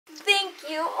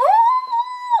you.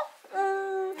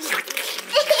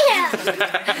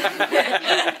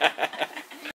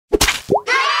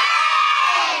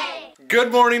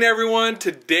 Good morning, everyone.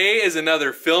 Today is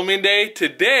another filming day.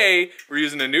 Today, we're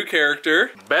using a new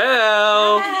character,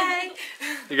 Belle. Hi.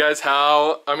 You guys,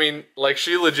 like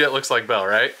she legit looks like Belle,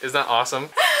 right? Isn't that awesome?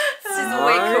 This is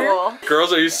way cool.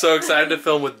 Girls, are you so excited to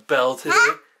film with Belle today?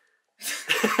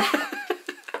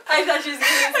 I thought she was going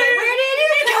to say, where did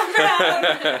you come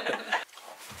from?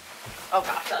 Oh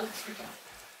gosh, I'm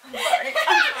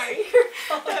sorry.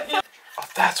 Oh,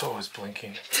 that's what was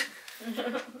blinking.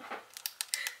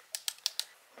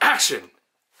 Action!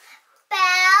 Belle,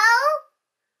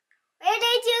 where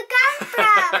did you come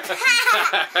from?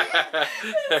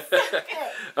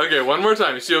 Okay, one more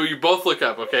time. So you both look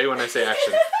up, okay, when I say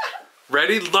action.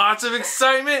 Ready? Lots of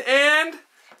excitement and...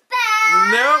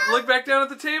 Belle, Nope, look back down at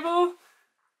the table.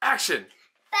 Action!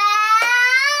 Belle,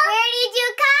 where did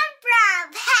you come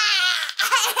from?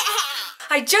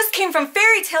 I just came from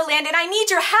Fairy Tale Land and I need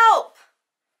your help.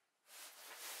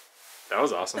 That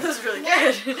was awesome. That was really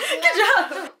good. Good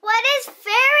job. What is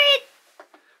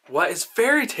What is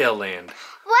Fairy Tale Land?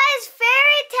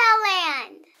 Fairy Tale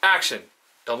Land? Action.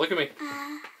 Don't look at me.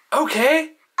 Okay.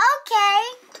 Okay.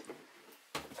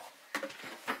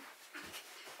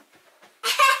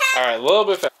 All right, a little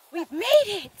bit faster. We've made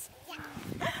it.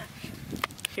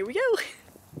 Here we go.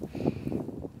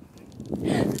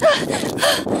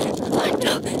 Oh,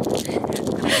 no.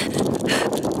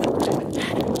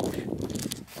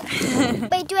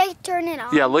 Wait, do I turn it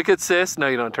on? Yeah, look at sis. No,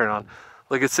 you don't turn on.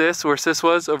 Look at sis, where sis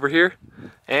was, over here.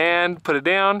 And put it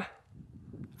down.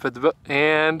 Put the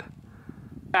and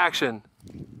action.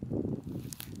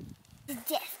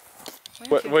 Yes.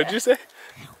 What did you say?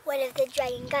 What if the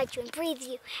dragon got you and breathes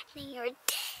you, and then you're dead?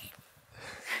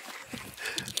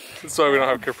 That's why we don't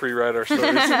have Capri write our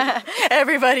stories.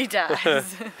 Everybody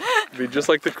dies. Be just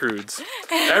like the Croods.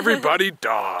 Everybody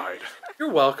died.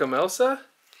 You're welcome, Elsa.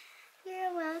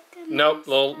 You're welcome. Nope, a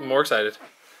little more excited.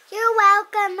 You're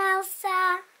welcome,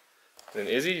 Elsa. Then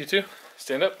Izzy, you too.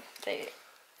 Stand up.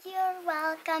 You're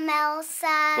welcome, Elsa.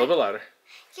 A little bit louder.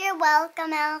 You're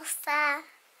welcome, Elsa.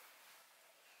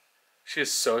 She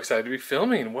is so excited to be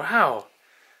filming. Wow.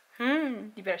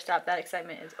 You better stop. That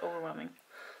excitement is overwhelming.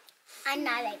 I'm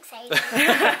not excited.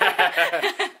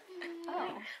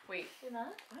 Oh, wait. You're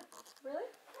not? What? Really?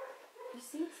 You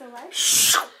seem so light.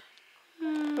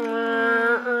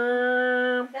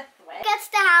 Gets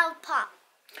to have pop.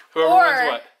 Whoever Or-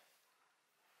 wins what?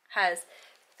 Has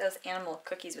those animal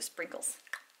cookies with sprinkles.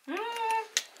 Well,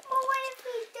 what if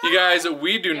we You guys,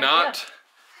 we do not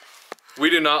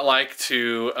like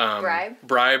to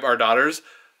bribe our daughters,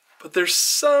 but there's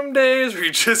some days where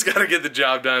you just gotta get the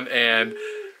job done, and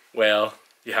well,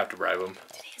 you have to bribe them.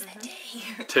 Today's that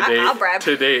day. Today, I'll bribe.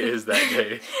 Today is that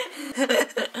day.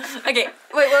 Okay,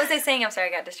 wait, what was I saying? I'm sorry,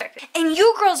 I got distracted. And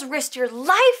you girls risked your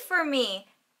life for me.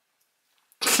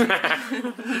 Thank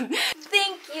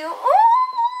you.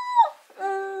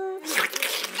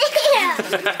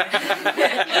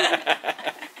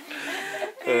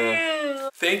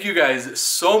 Thank you guys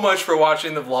so much for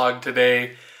watching the vlog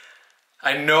today.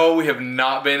 I know we have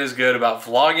not been as good about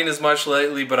vlogging as much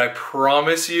lately, but I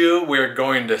promise you we're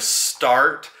going to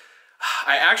start.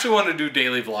 I actually want to do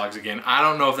daily vlogs again. I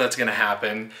don't know if that's going to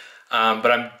happen,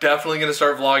 but I'm definitely going to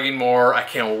start vlogging more. I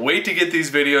can't wait to get these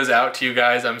videos out to you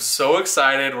guys. I'm so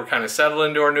excited. We're kind of settled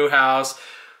into our new house.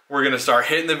 We're going to start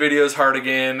hitting the videos hard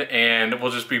again, and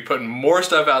we'll just be putting more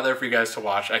stuff out there for you guys to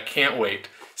watch. I can't wait.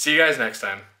 See you guys next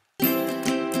time.